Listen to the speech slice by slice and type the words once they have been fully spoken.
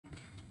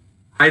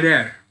Hi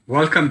there,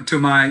 welcome to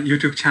my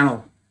YouTube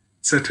channel.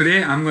 So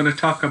today I'm going to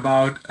talk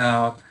about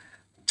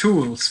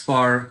tools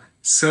for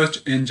search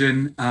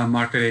engine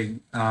marketing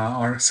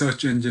or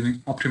search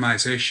engine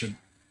optimization.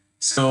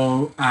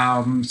 So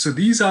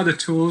these are the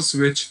tools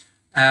which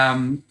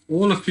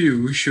all of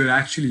you should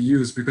actually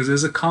use because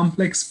there's a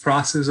complex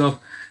process of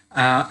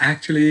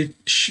algorithm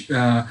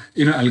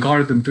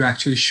to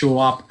actually show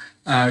up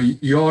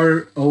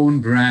your own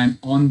brand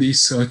on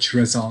these search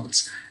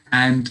results.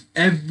 And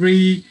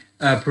every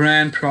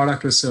brand,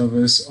 product, or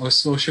service or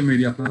social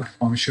media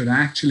platform should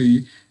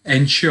actually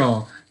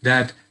ensure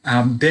that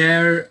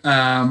they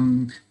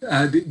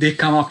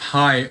come up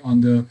high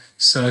on the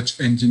search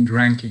engine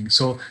ranking.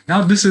 So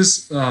now this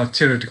is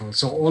theoretical,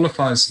 so all of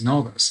us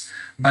know this,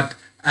 but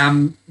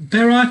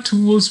there are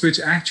tools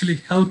which actually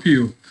help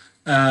you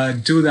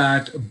do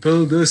that,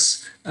 build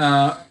this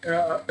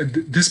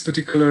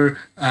particular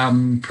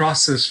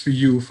process for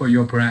you, for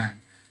your brand.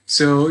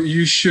 So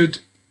you should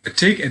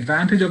take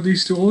advantage of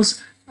these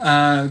tools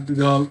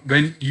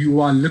when you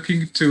are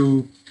looking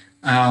to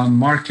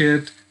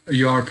market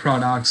your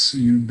products,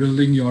 you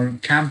building your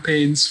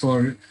campaigns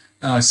for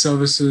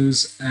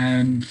services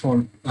and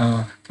for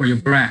your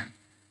brand.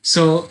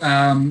 So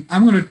I'm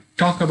going to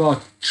talk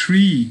about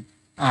three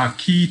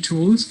key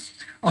tools.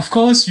 Of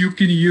course, you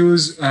can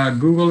use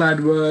Google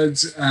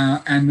AdWords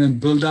and then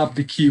build up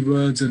the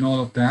keywords and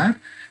all of that.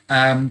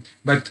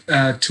 But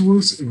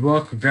tools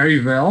work very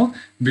well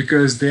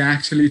because they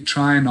actually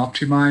try and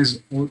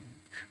optimize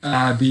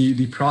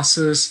the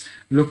process,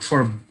 look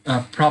for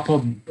proper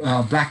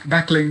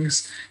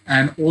backlinks,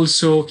 and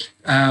also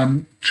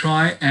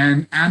try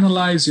and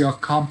analyze your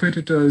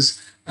competitors'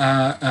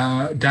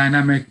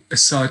 dynamic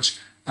search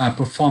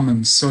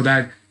performance so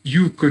that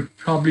you could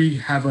probably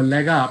have a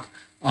leg up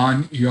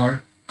on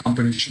your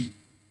competition.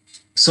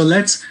 So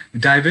let's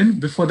dive in.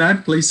 Before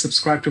that, please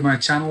subscribe to my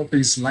channel.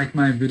 Please like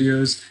my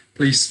videos.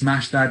 Please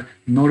smash that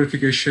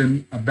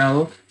notification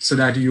bell so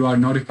that you are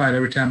notified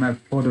every time I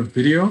upload a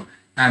video.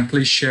 And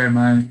please share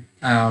my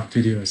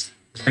videos.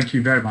 Thank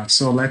you very much.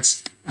 So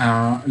let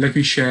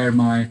me share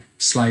my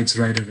slides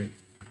right away.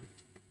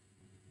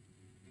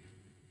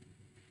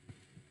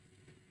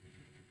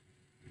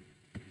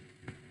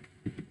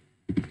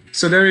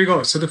 So there you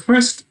go. So the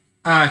first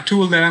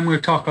tool that I'm going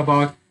to talk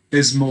about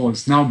is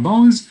Moz. Now,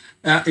 Moz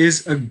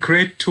is a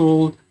great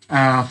tool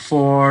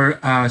for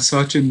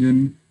search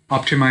engine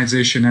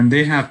optimization, and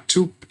they have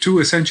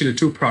essentially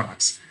two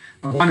products.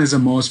 One is a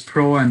Moz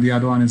Pro, and the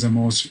other one is a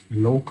Moz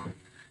Local.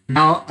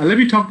 Now, let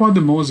me talk about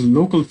the Moz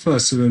Local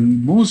first. So the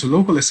Moz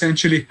Local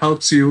essentially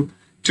helps you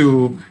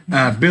to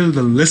build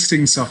the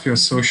listings of your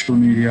social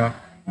media,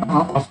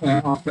 of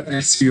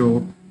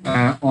SEO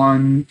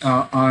on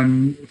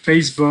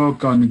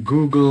Facebook, on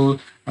Google,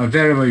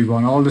 wherever you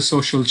want, all the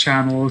social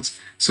channels.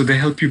 So they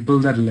help you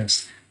build that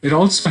list. It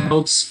also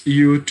helps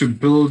you to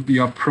build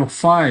your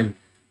profile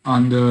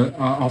on the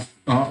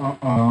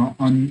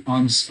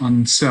on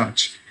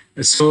search.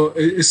 So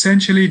it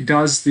essentially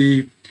does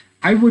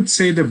I would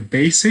say the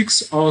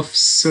basics of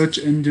search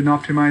engine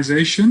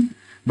optimization,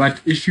 but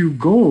if you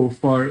go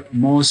for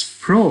Moz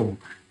Pro,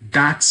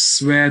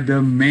 that's where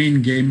the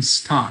main game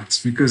starts,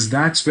 because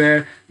that's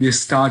where they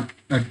start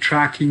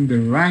tracking the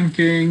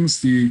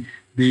rankings, the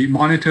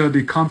monitor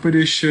the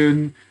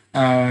competition,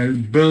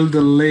 build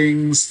the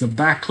links, the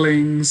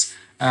backlinks,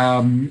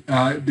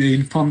 they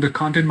inform the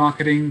content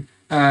marketing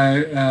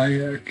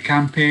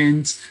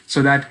campaigns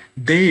so that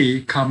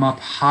they come up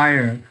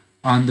higher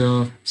on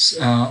the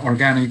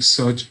organic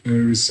search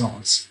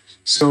results.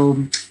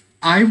 So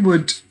I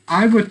would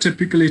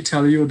typically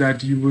tell you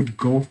that you would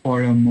go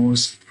for a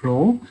Moz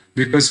Pro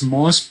because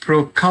Moz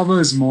Pro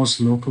covers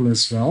Moz Local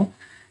as well,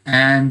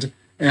 and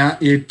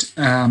it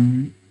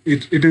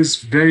is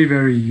very,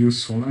 very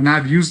useful. And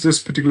I've used this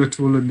particular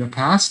tool in the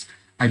past.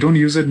 I don't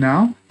use it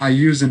now. I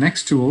use the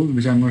next tool,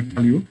 which I'm going to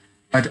tell you,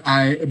 but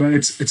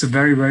it's a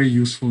very, very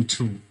useful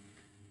tool.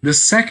 The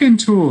second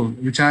tool,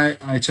 which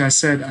I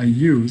said I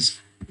use,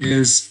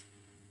 is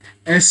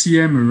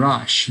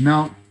SEMRush.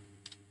 Now,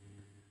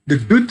 the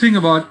good thing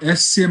about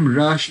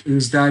SEMRush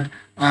is that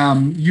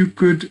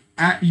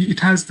it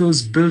has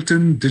those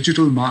built-in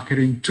digital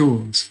marketing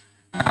tools,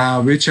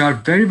 which are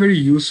very, very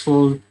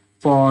useful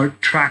for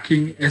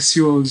tracking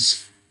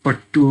SEOs for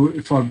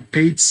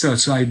paid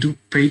search. So I do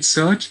paid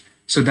search.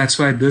 So that's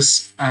why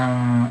this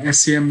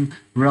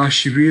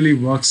SEMRush really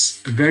works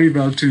very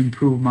well to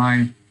improve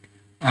my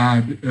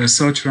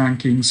search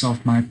rankings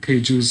of my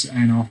pages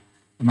and of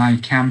my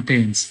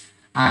campaigns.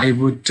 I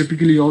would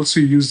typically also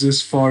use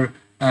this for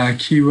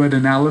keyword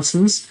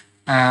analysis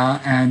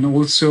and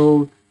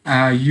also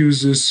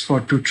use this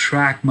to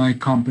track my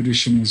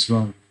competition as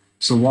well.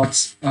 So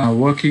what's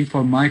working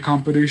for my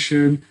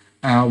competition,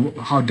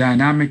 how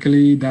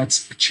dynamically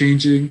that's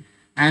changing.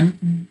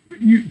 And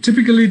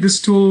typically this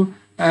tool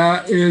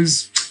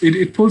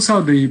it pulls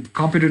out the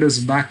competitors'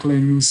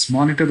 backlinks,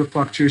 monitor the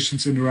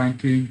fluctuations in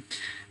ranking,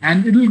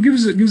 and it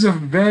gives a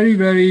very,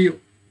 very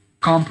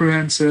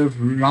comprehensive,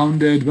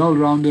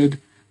 well-rounded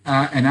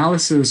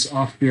analysis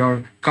of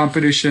your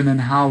competition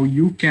and how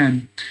you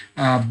can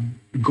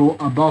go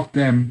above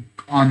them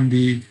on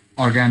the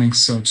organic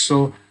search.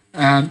 So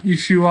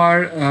if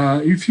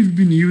you've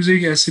been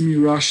using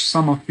SEMRush,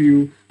 some of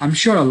you, I'm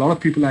sure a lot of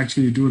people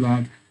actually do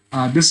that.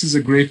 This is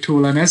a great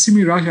tool, and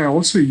SEMRush I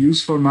also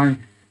use for my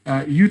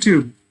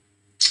YouTube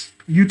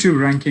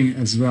ranking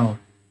as well.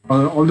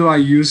 Although I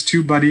use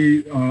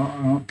TubeBuddy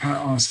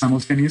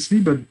simultaneously,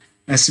 but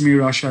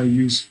SEMRush I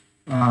use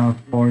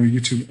for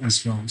YouTube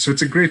as well. So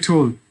it's a great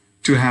tool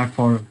to have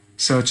for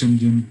search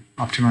engine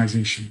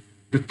optimization.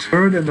 The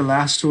third and the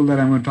last tool that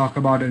I'm going to talk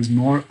about is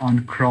more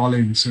on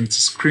crawling. So it's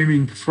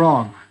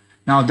Screamingfrog.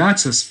 Now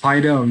that's a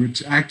spider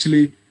which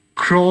actually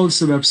crawls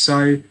the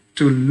website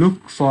to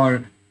look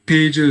for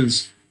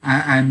pages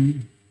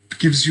and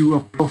gives you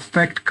a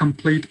perfect,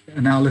 complete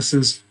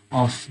analysis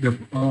of the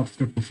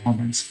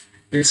performance.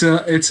 It's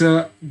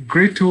a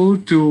great tool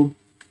to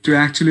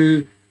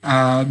actually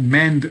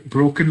mend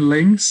broken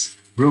links,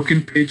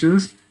 broken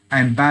pages,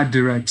 and bad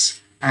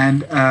directs.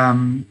 And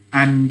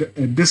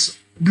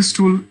this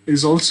tool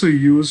is also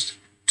used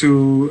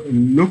to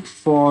look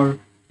for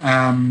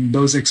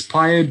those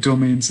expired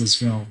domains as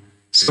well.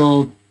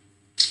 So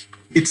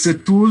it's a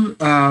tool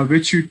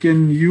which you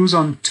can use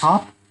on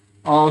top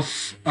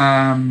of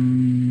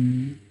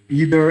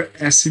either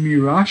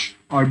SEMRush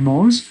or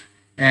Moz,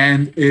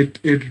 and it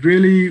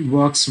really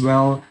works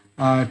well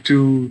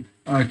to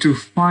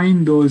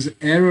find those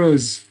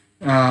errors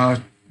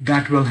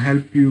that will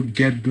help you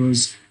get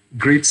those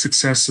great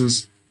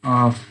successes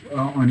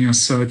on your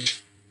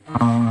search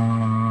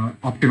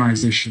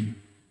optimization.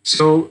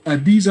 So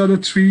these are the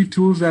three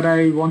tools that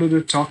I wanted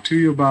to talk to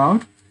you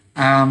about.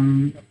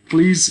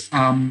 Please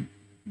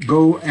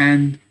go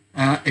and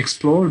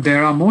explore.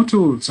 There are more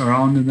tools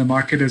around in the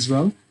market as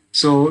well.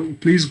 So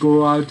please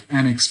go out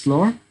and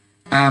explore.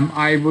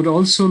 I would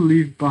also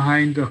leave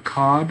behind a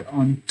card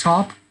on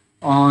top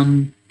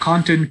on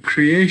content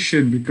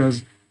creation,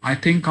 because I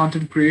think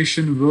content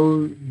creation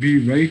will be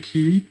very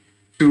key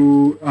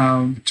to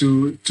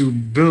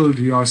build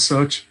your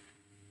search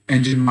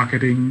engine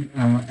marketing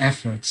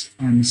efforts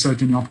and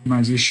search engine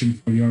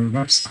optimization for your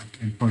website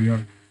and for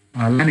your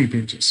landing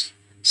pages.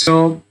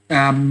 So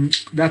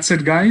that's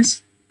it,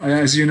 guys.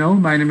 As you know,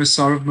 my name is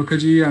Saurav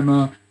Mukherjee. I'm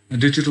a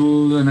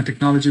digital and a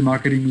technology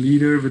marketing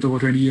leader with over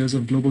 20 years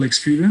of global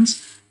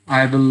experience.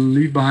 I will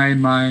leave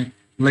behind my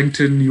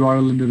LinkedIn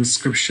URL in the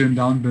description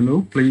down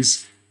below.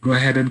 Please go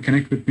ahead and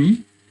connect with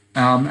me.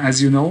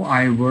 As you know,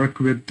 I work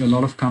with a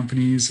lot of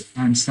companies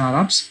and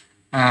startups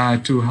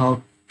to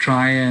help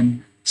try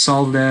and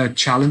solve their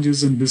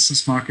challenges in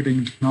business marketing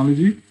and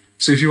technology.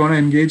 So if you want to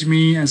engage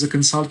me as a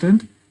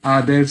consultant,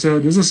 there's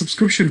a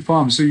subscription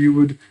form. So you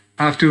would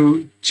have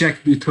to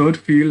check the third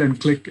field and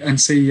click and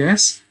say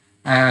yes,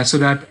 so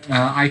that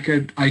I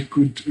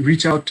could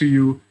reach out to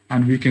you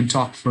and we can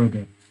talk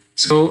further.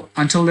 So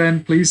until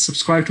then, please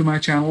subscribe to my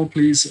channel.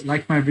 Please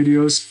like my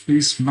videos.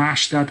 Please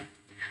smash that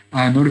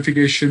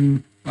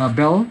notification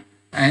bell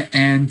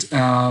and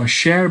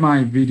share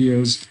my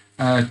videos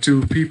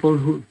to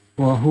people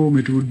for whom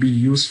it would be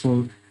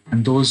useful,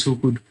 and those who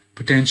could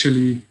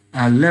potentially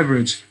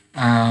leverage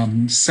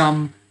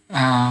some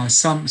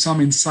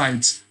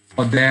insights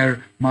for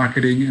their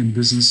marketing and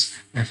business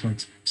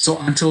efforts. So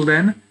until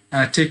then,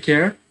 take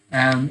care,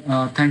 and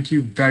thank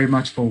you very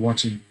much for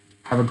watching.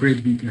 Have a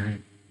great week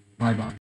ahead. Bye-bye.